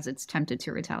as it's tempted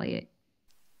to retaliate.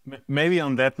 Maybe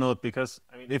on that note, because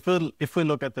I mean, if we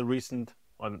look at the recent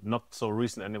or not so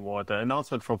recent anymore, the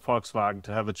announcement from Volkswagen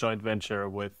to have a joint venture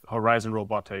with Horizon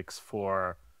Robotics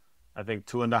for, I think,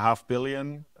 $2.5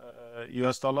 billion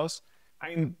US dollars.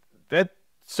 I mean, that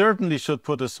certainly should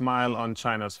put a smile on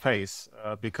China's face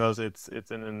because it's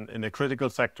in a critical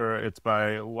sector. It's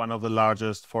by one of the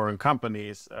largest foreign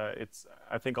companies. It's,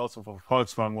 I think, also for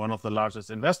Volkswagen, one of the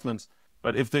largest investments.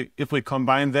 But if we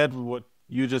combine that with what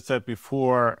you just said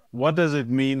before, what does it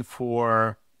mean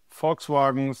for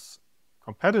Volkswagen's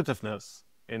competitiveness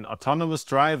in autonomous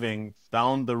driving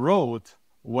down the road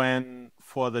when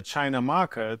for the China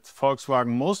market, Volkswagen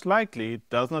most likely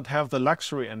does not have the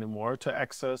luxury anymore to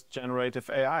access generative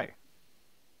AI?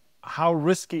 How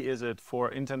risky is it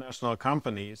for international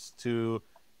companies to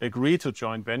agree to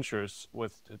joint ventures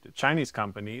with Chinese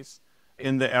companies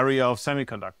in the area of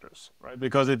semiconductors, right?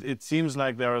 Because it seems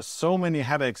like there are so many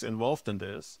headaches involved in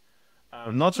this,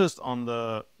 not just on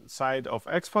the side of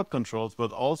export controls,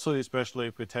 but also especially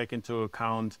if we take into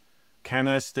account, can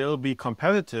I still be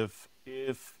competitive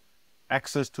if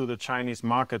access to the Chinese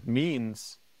market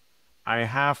means I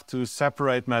have to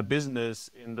separate my business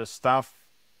in the stuff,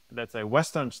 let's say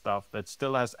Western stuff, that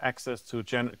still has access to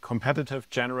competitive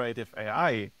generative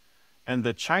AI, and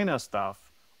the China stuff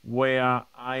where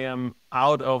I am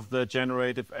out of the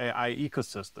generative AI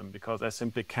ecosystem because I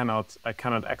simply cannot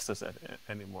access it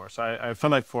anymore. So I feel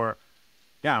like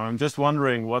I'm just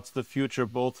wondering what's the future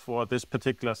both for this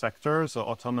particular sector, so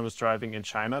autonomous driving in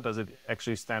China, does it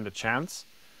actually stand a chance?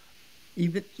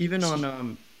 Even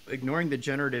on ignoring the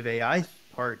generative AI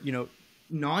part,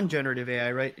 non-generative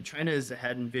AI, right? China is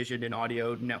ahead in vision and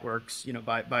audio networks,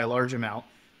 by a large amount.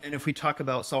 And if we talk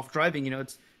about self-driving,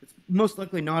 it's most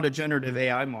likely not a generative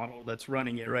AI model that's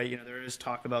running it, right? There is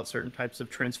talk about certain types of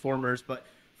transformers, but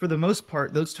for the most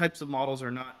part, those types of models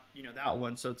are not, that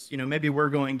one. So it's, maybe we're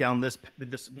going down this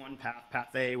one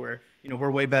path A, where,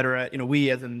 we're way better at, we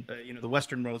as in, the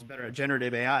Western world is better at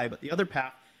generative AI, but the other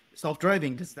path,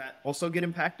 self-driving, does that also get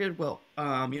impacted? Well,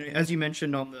 as you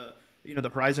mentioned on the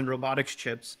Horizon Robotics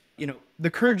chips, the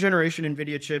current generation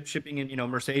NVIDIA chip shipping in,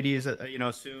 Mercedes,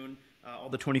 soon, all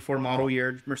the 24 model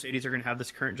year Mercedes are going to have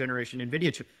this current generation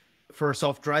NVIDIA chip for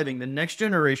self-driving. The next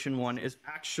generation one is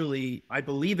actually, I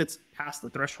believe it's past the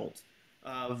threshold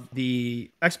of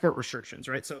the export restrictions,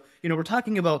 right? So, we're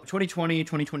talking about 2020,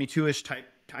 2022-ish type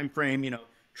timeframe,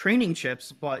 training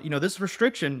chips, but, this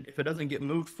restriction, if it doesn't get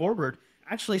moved forward,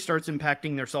 actually starts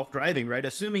impacting their self-driving, right?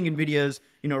 Assuming NVIDIA's,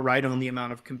 right on the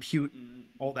amount of compute and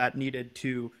all that needed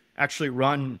to actually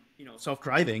run,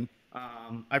 self-driving,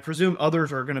 I presume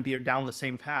others are going to be down the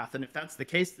same path. And if that's the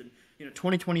case, then,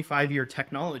 2025 year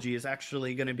technology is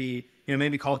actually going to be,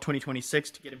 maybe call it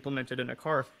 2026 to get implemented in a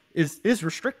car is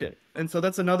restricted. And so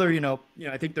that's another,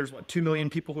 I think there's 2 million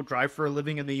people who drive for a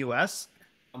living in the US.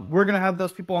 We're going to have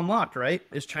those people unlocked, right?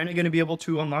 Is China going to be able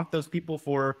to unlock those people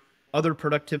for other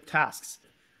productive tasks?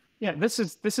 Yeah, this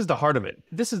is the heart of it.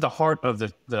 This is the heart of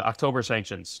the October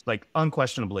sanctions, like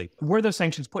unquestionably. Were those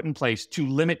sanctions put in place to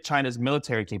limit China's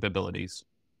military capabilities,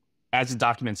 as the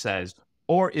document says,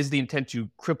 or is the intent to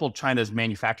cripple China's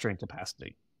manufacturing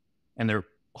capacity and their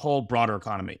whole broader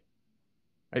economy?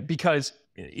 Right? Because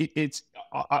it's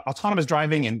autonomous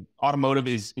driving and automotive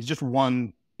is just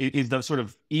one, is the sort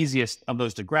of easiest of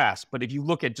those to grasp. But if you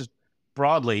look at just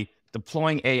broadly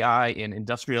deploying AI in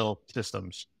industrial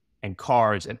systems and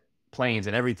cars and planes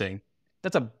and everything,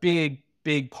 that's a big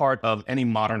part of any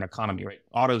modern economy, right?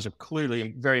 Autos are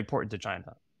clearly very important to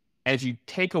China. And if you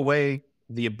take away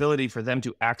the ability for them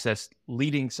to access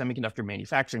leading semiconductor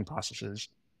manufacturing processes,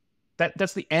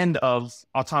 that's the end of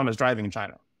autonomous driving in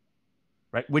China,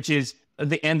 right? Which is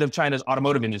the end of China's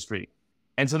automotive industry.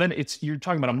 And so then you're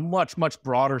talking about a much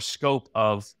broader scope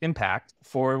of impact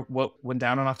for what went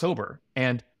down in October.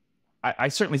 And I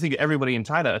certainly think everybody in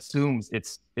China assumes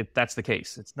that's the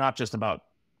case. It's not just about,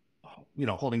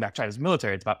 holding back China's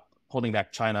military. It's about holding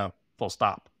back China full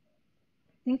stop.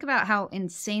 Think about how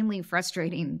insanely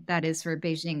frustrating that is for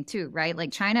Beijing too, right?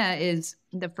 Like China is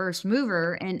the first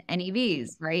mover in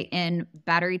NEVs, right? In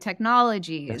battery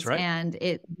technologies. That's right. And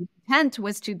the intent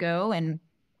was to go and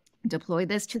deploy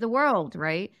this to the world,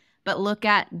 right? But look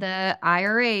at the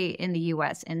IRA in the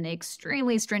US and the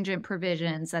extremely stringent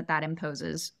provisions that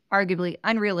imposes. Arguably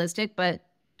unrealistic, but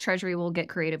Treasury will get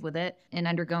creative with it in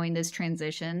undergoing this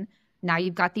transition. Now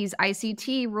you've got these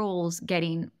ICT rules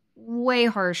getting way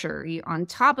harsher on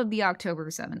top of the October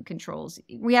 7th controls.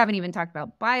 We haven't even talked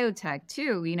about biotech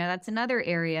too. That's another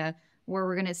area where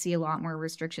we're going to see a lot more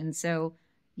restrictions. So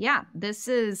yeah, this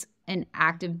is an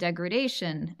active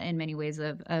degradation in many ways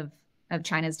of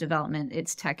China's development,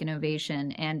 its tech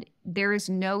innovation. And there is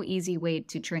no easy way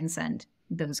to transcend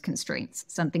those constraints.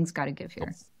 Something's got to give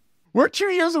here. we're 2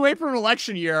 years away from an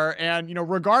election year. And,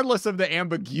 regardless of the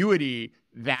ambiguity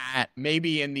that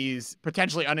maybe in these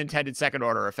potentially unintended second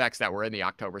order effects that were in the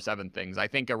October 7th things, I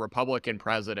think a Republican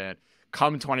president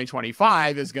come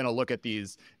 2025 is going to look at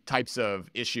these types of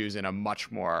issues in a much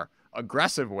more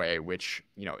aggressive way, which,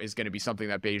 is going to be something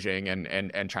that Beijing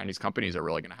and Chinese companies are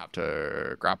really going to have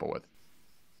to grapple with.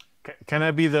 Can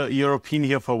I be the European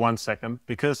here for 1 second?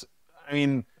 Because,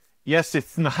 yes,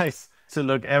 it's nice to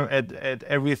look at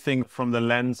everything from the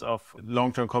lens of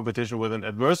long-term competition with an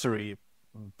adversary,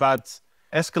 but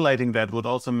escalating that would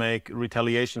also make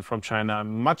retaliation from China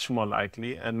much more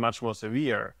likely and much more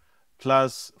severe.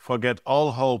 Plus, forget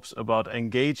all hopes about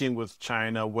engaging with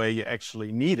China where you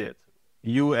actually need it.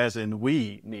 You as in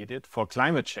we need it for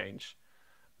climate change.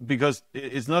 Because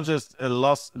it's not just a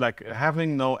loss, like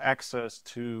having no access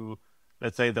to,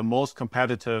 let's say, the most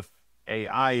competitive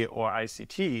AI or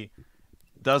ICT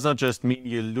does not just mean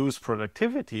you lose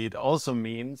productivity, it also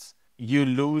means you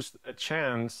lose a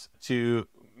chance to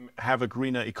have a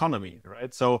greener economy,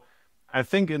 right? So I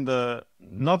think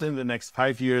not in the next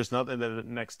 5 years, not in the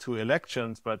next 2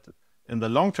 elections, but in the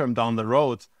long term down the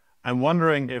road, I'm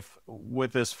wondering if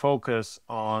with this focus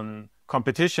on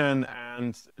competition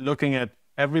and looking at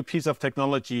every piece of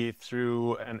technology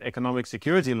through an economic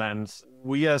security lens,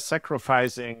 we are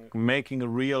sacrificing making a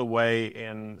real way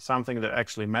in something that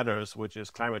actually matters, which is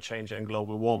climate change and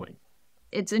global warming.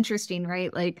 It's interesting,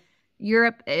 right? Like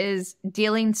Europe is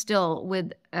dealing still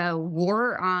with a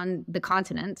war on the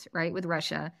continent, right, with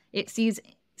Russia. It sees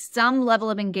some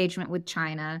level of engagement with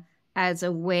China as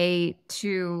a way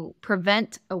to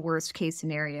prevent a worst case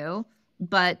scenario.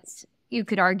 But you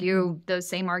could argue those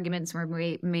same arguments were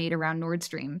made around Nord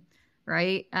Stream,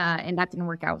 right? And that didn't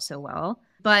work out so well.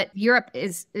 But Europe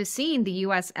is seeing the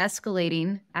U.S.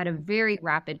 escalating at a very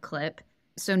rapid clip.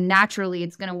 So naturally,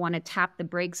 it's going to want to tap the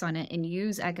brakes on it and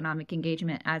use economic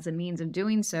engagement as a means of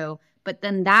doing so. But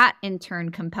then that, in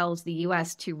turn, compels the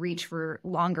U.S. to reach for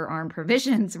longer arm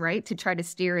provisions, right, to try to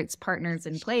steer its partners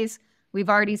in place. We've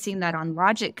already seen that on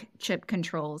logic chip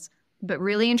controls, but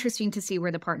really interesting to see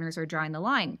where the partners are drawing the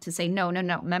line to say, no,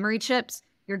 memory chips,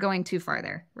 you're going too far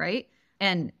there, right?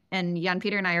 And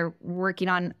Jan-Peter and I are working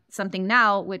on something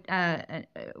now,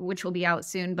 which will be out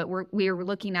soon, but we are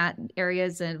looking at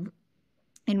areas in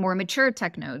more mature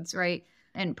tech nodes, right?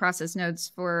 And process nodes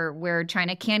for where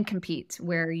China can compete,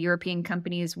 where European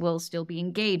companies will still be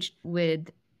engaged with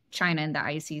China in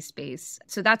the IC space.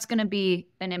 So that's going to be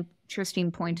an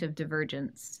interesting point of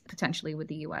divergence potentially with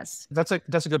the US. That's a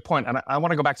good point. And I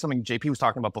want to go back to something JP was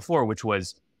talking about before, which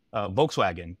was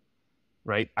Volkswagen,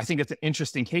 right? I think it's an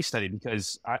interesting case study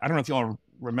because I don't know if you all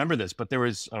remember this, but there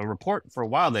was a report for a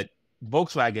while that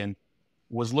Volkswagen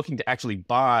was looking to actually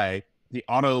buy the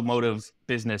automotive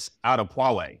business out of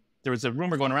Huawei. There was a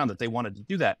rumor going around that they wanted to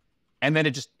do that. And then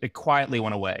it quietly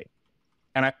went away.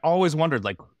 And I always wondered,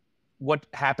 like, what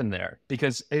happened there?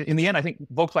 Because in the end, I think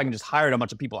Volkswagen just hired a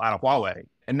bunch of people out of Huawei.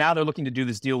 And now they're looking to do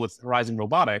this deal with Horizon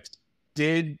Robotics.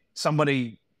 Did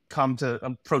somebody come to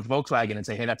approach Volkswagen and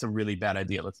say, hey, that's a really bad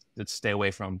idea. Let's stay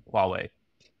away from Huawei?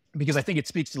 Because I think it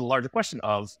speaks to the larger question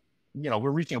of,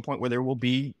 we're reaching a point where there will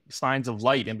be signs of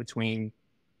light in between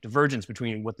divergence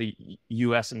between what the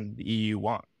US and the EU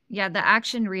want. Yeah, the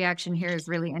action reaction here is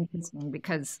really interesting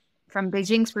because from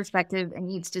Beijing's perspective, it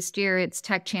needs to steer its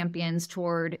tech champions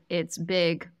toward its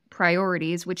big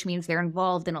priorities, which means they're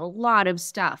involved in a lot of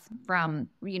stuff from,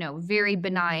 very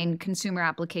benign consumer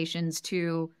applications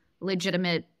to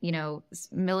legitimate,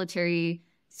 military,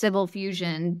 civil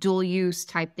fusion, dual use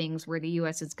type things where the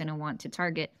US is going to want to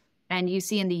target. And you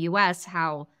see in the US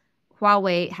how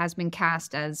Huawei has been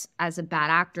cast as a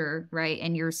bad actor, right?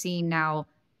 And you're seeing now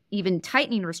even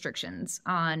tightening restrictions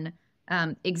on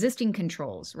existing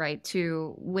controls, right?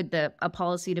 With a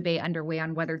policy debate underway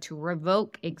on whether to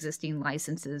revoke existing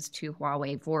licenses to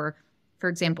Huawei for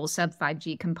example, sub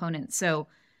 5G components. So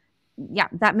yeah,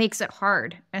 that makes it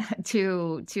hard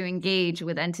to engage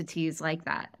with entities like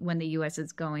that when the US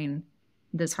is going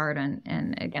this hard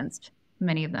and against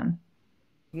many of them.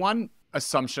 One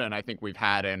assumption I think we've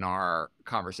had in our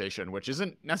conversation, which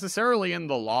isn't necessarily in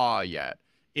the law yet,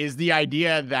 is the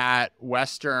idea that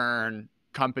Western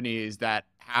companies that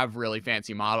have really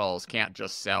fancy models can't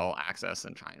just sell access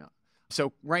in China.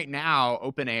 So right now,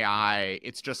 OpenAI,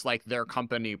 it's just like their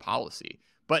company policy.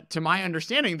 But to my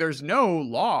understanding, there's no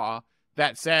law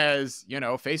that says,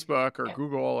 Facebook or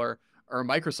Google or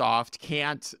Microsoft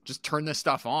can't just turn this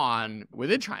stuff on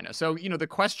within China. So, the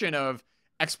question of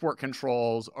export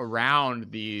controls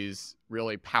around these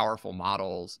really powerful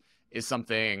models is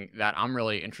something that I'm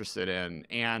really interested in.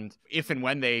 And if and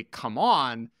when they come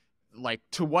on, like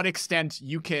to what extent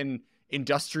you can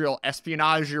industrial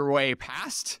espionage your way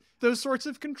past those sorts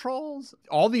of controls.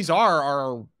 All these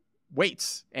are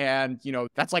weights. And,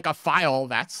 that's like a file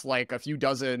that's like a few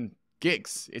dozen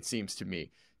gigs, it seems to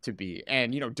me to be.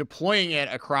 And, deploying it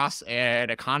across an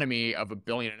economy of 1.5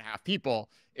 billion people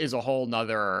is a whole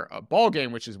nother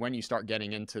ballgame, which is when you start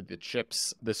getting into the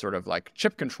chips, the sort of like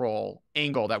chip control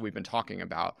angle that we've been talking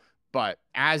about. But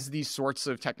as these sorts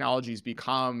of technologies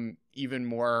become even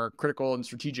more critical and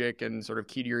strategic and sort of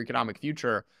key to your economic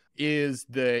future, is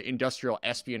the industrial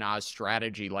espionage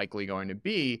strategy likely going to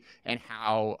be, and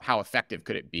how effective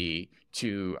could it be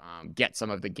to get some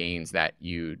of the gains that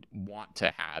you'd want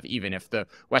to have, even if the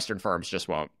Western firms just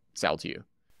won't sell to you?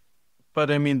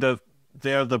 But I mean, the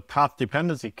path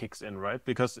dependency kicks in, right?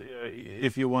 Because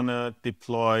if you want to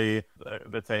deploy,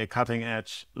 let's say, a cutting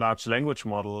edge large language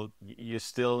model, you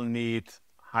still need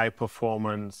high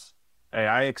performance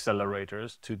AI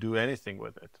accelerators to do anything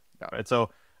with it. Yeah. Right? So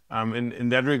in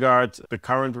that regard, the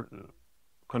current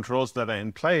controls that are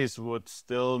in place would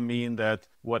still mean that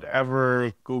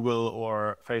whatever Google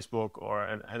or Facebook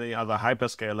or any other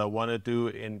hyperscaler want to do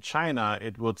in China,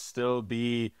 it would still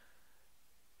be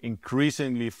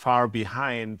increasingly far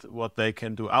behind what they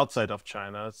can do outside of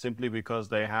China, simply because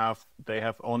they have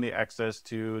only access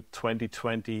to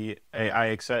 2020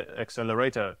 AI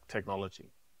accelerator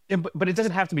technology. Yeah, but it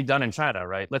doesn't have to be done in China,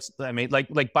 right? Like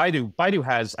Baidu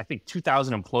has, I think,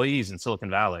 2,000 employees in Silicon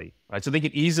Valley, right? So they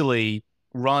could easily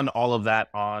run all of that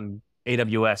on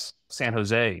AWS San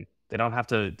Jose. They don't have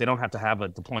to have a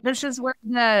deployment. This is where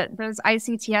those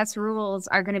ICTS rules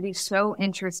are going to be so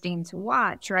interesting to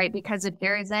watch, right? Because if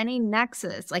there is any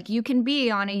nexus, like you can be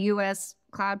on a US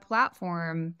cloud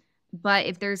platform, but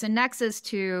if there's a nexus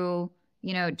to,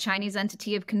 Chinese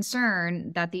entity of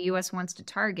concern that the US wants to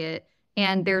target,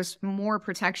 and there's more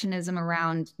protectionism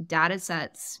around data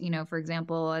sets, for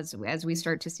example, as we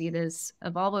start to see this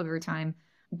evolve over time,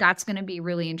 that's going to be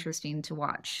really interesting to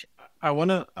watch. I want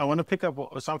to pick up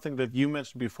something that you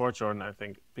mentioned before, Jordan, I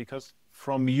think, because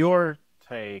from your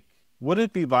take, would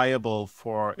it be viable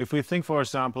if we think, for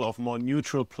example, of more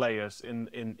neutral players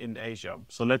in Asia?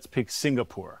 So let's pick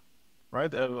Singapore,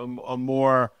 right? A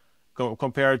more,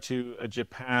 compared to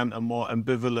Japan, a more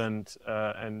ambivalent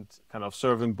and kind of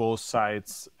serving both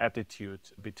sides attitude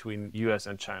between US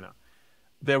and China.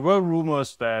 There were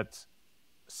rumors that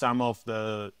some of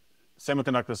the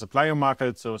semiconductor supplier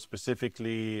markets, so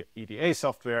specifically EDA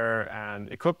software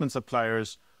and equipment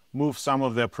suppliers, move some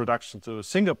of their production to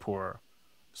Singapore,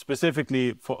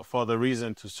 specifically for the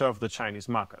reason to serve the Chinese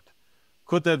market.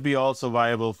 Could that be also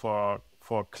viable for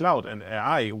cloud and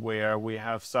AI, where we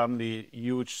have suddenly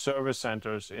huge service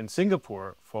centers in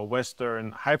Singapore for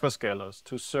Western hyperscalers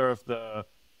to serve the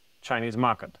Chinese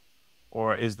market?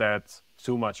 Or is that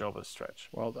too much of a stretch?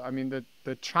 Well, I mean,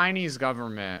 the Chinese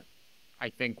government, I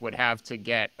think, would have to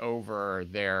get over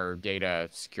their data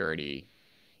security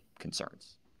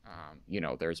concerns.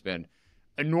 There's been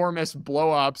enormous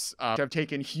blowups which have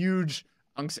taken huge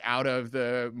chunks out of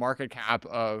the market cap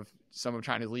of some of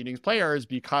China's leading players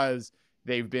because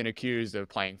they've been accused of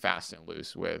playing fast and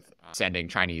loose with sending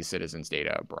Chinese citizens'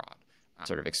 data abroad,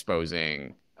 sort of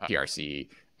exposing PRC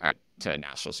to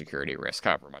national security risk,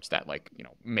 however much that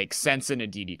makes sense in a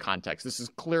DD context. This is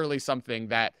clearly something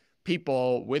that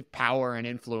people with power and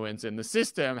influence in the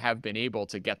system have been able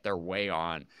to get their way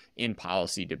on in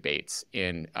policy debates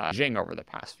in Beijing over the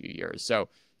past few years. So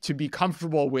to be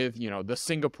comfortable with, the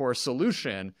Singapore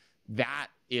solution, that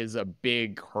is a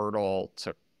big hurdle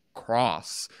to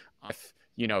cross. If,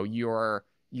 you're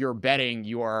betting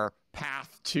your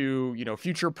path to,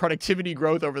 future productivity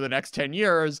growth over the next 10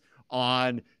 years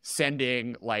on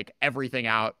sending everything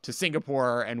out to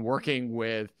Singapore and working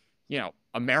with,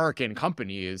 American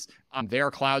companies on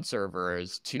their cloud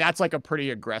servers, that's a pretty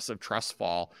aggressive trust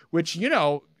fall, which,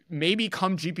 maybe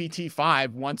come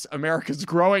GPT-5, once America's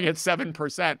growing at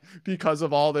 7% because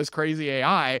of all this crazy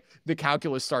AI, the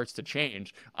calculus starts to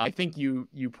change. I think you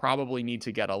probably need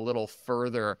to get a little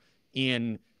further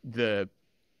in the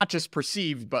not just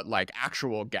perceived, but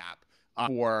actual gap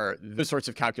for the sorts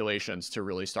of calculations to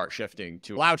really start shifting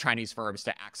to allow Chinese firms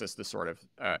to access the sort of,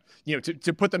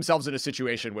 to put themselves in a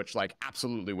situation which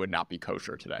absolutely would not be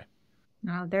kosher today.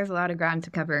 No, there's a lot of ground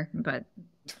to cover, but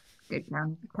good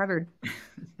ground covered.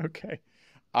 Okay.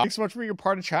 Thanks so much for being a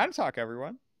part of ChinaTalk,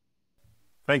 everyone.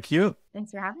 Thank you.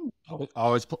 Thanks for having me.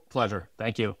 Always pleasure.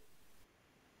 Thank you.